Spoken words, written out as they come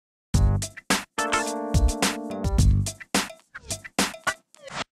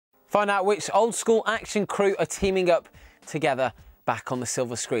Find out which old school action crew are teaming up together back on the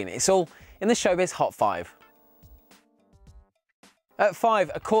silver screen. It's all in the Showbiz Hot 5. At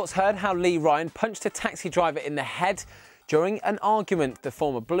 5, a court's heard how Lee Ryan punched a taxi driver in the head during an argument. The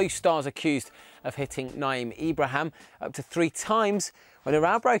former Blue Star's accused of hitting Naeem Ibrahim up to 3 times when a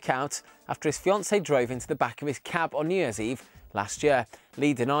row broke out after his fiancée drove into the back of his cab on New Year's Eve last year.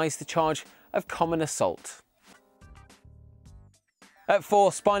 Lee denies the charge of common assault. At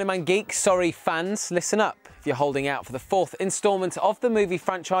 4, Spider-Man geeks, sorry fans, listen up. If you're holding out for the 4th instalment of the movie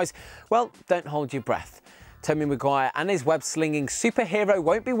franchise, well, don't hold your breath. Tobey Maguire and his web-slinging superhero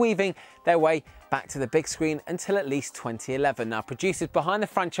won't be weaving their way back to the big screen until at least 2011. Now, producers behind the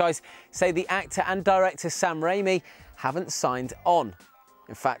franchise say the actor and director Sam Raimi haven't signed on.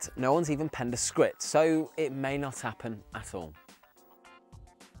 In fact, no one's even penned a script, so it may not happen at all.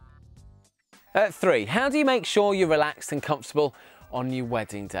 At 3, how do you make sure you're relaxed and comfortable on your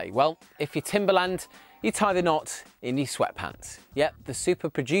wedding day? Well, if you're Timberland, you tie the knot in your sweatpants. Yep, the super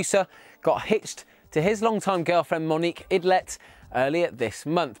producer got hitched to his longtime girlfriend Monique Idlet earlier this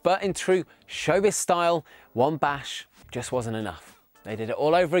month. But in true showbiz style, one bash just wasn't enough. They did it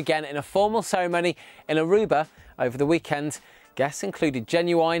all over again in a formal ceremony in Aruba over the weekend. Guests included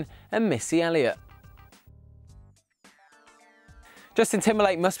Genuine and Missy Elliott. Justin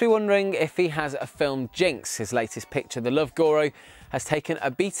Timberlake must be wondering if he has a film jinx. His latest picture, The Love Guru, has taken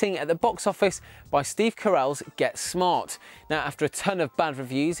a beating at the box office by Steve Carell's Get Smart. Now, after a ton of bad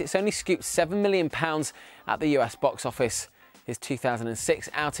reviews, it's only scooped £7 million at the US box office. His 2006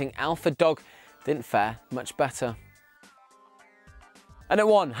 outing, Alpha Dog, didn't fare much better. And at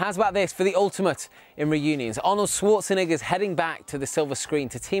 1, how's about this for the ultimate in reunions? Arnold Schwarzenegger's heading back to the silver screen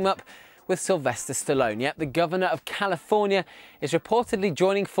to team up with Sylvester Stallone. Yep, the governor of California is reportedly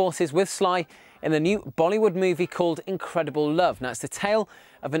joining forces with Sly in the new Bollywood movie called Incredible Love. Now, it's the tale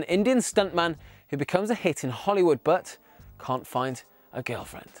of an Indian stuntman who becomes a hit in Hollywood but can't find a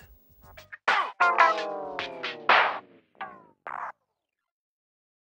girlfriend.